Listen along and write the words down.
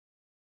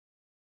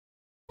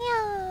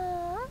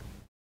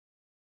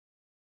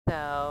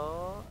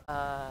So,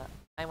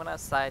 I went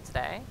outside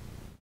today.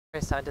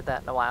 First time I did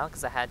that in a while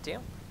because I had to.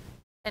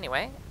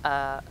 Anyway,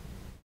 I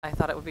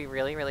thought it would be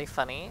really, really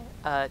funny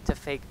to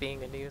fake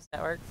being a news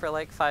network for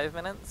like 5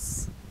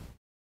 minutes.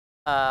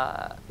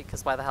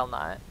 Because why the hell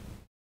not?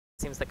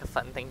 Seems like a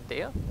fun thing to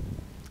do.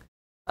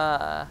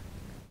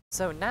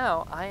 So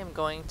now I am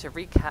going to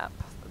recap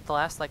the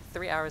last like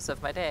 3 hours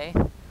of my day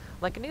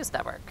like a news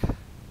network.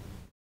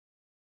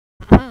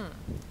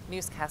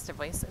 Newscaster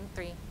voice in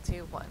 3,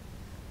 2, 1.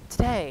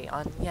 Today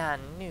on Nyan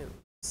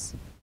News,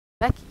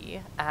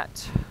 Becky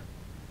at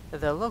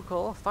the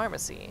local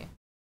pharmacy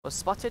was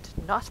spotted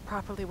not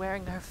properly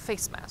wearing her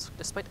face mask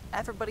despite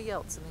everybody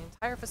else in the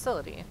entire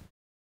facility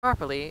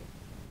properly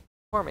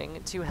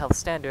conforming to health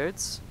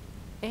standards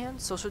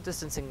and social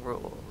distancing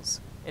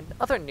rules. In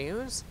other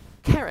news,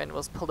 Karen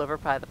was pulled over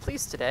by the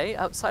police today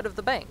outside of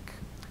the bank.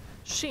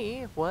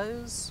 She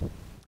was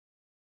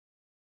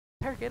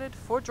interrogated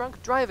for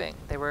drunk driving.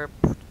 They were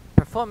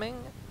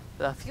performing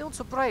the field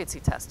sobriety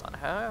test on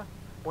her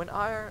when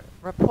our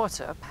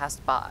reporter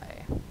passed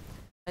by.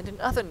 And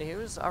in other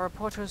news, our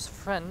reporter's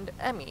friend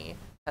Emmy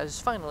has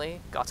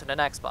finally gotten an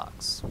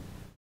Xbox.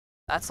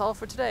 That's all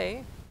for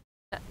today.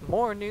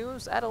 More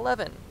news at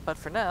 11, but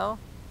for now,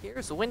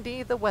 here's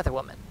Wendy the Weather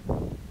Woman.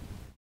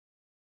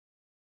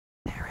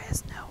 There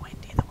is no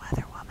Wendy the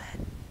Weather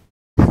Woman.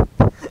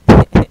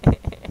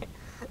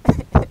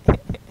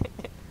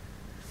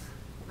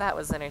 That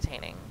was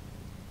entertaining.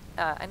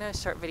 I know a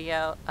short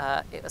video,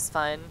 it was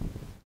fun.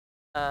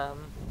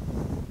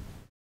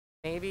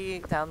 Maybe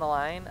down the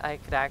line I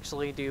could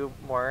actually do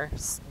more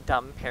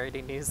dumb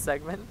parody news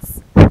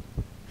segments.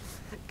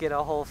 Get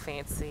a whole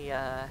fancy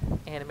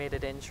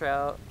animated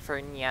intro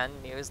for Nyan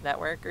News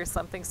Network or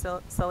something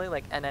silly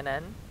like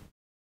NNN.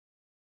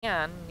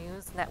 Nyan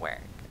News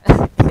Network.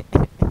 Oh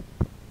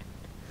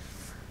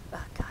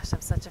gosh,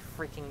 I'm such a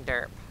freaking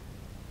derp.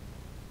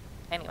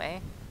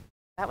 Anyway,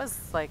 that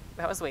was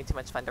way too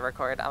much fun to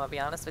record, I'm gonna be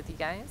honest with you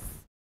guys.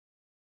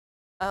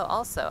 Oh,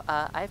 also,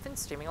 I've been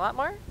streaming a lot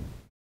more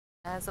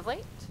as of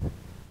late.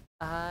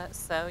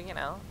 So, you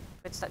know,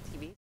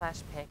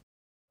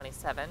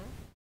 twitch.tv/pig27.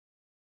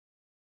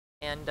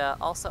 And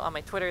also on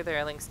my Twitter, there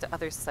are links to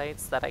other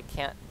sites that I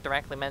can't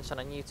directly mention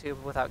on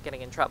YouTube without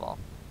getting in trouble,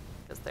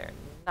 because they're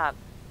not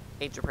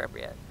age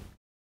appropriate.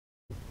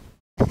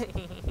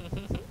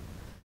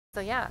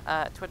 So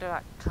yeah,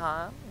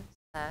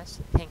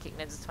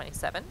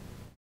 twitter.com/pancakeninja27.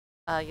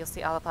 You'll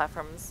see all the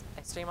platforms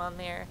I stream on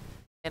there.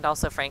 And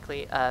also,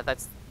 frankly,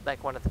 that's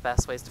like one of the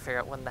best ways to figure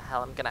out when the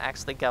hell I'm gonna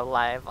actually go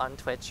live on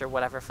Twitch or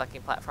whatever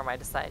fucking platform I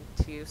decide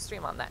to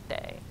stream on that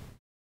day.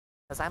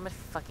 Because I'm a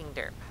fucking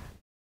derp.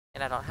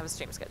 And I don't have a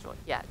stream schedule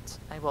yet.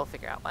 I will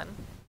figure out one.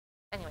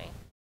 Anyway,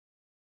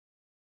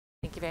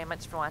 thank you very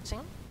much for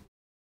watching.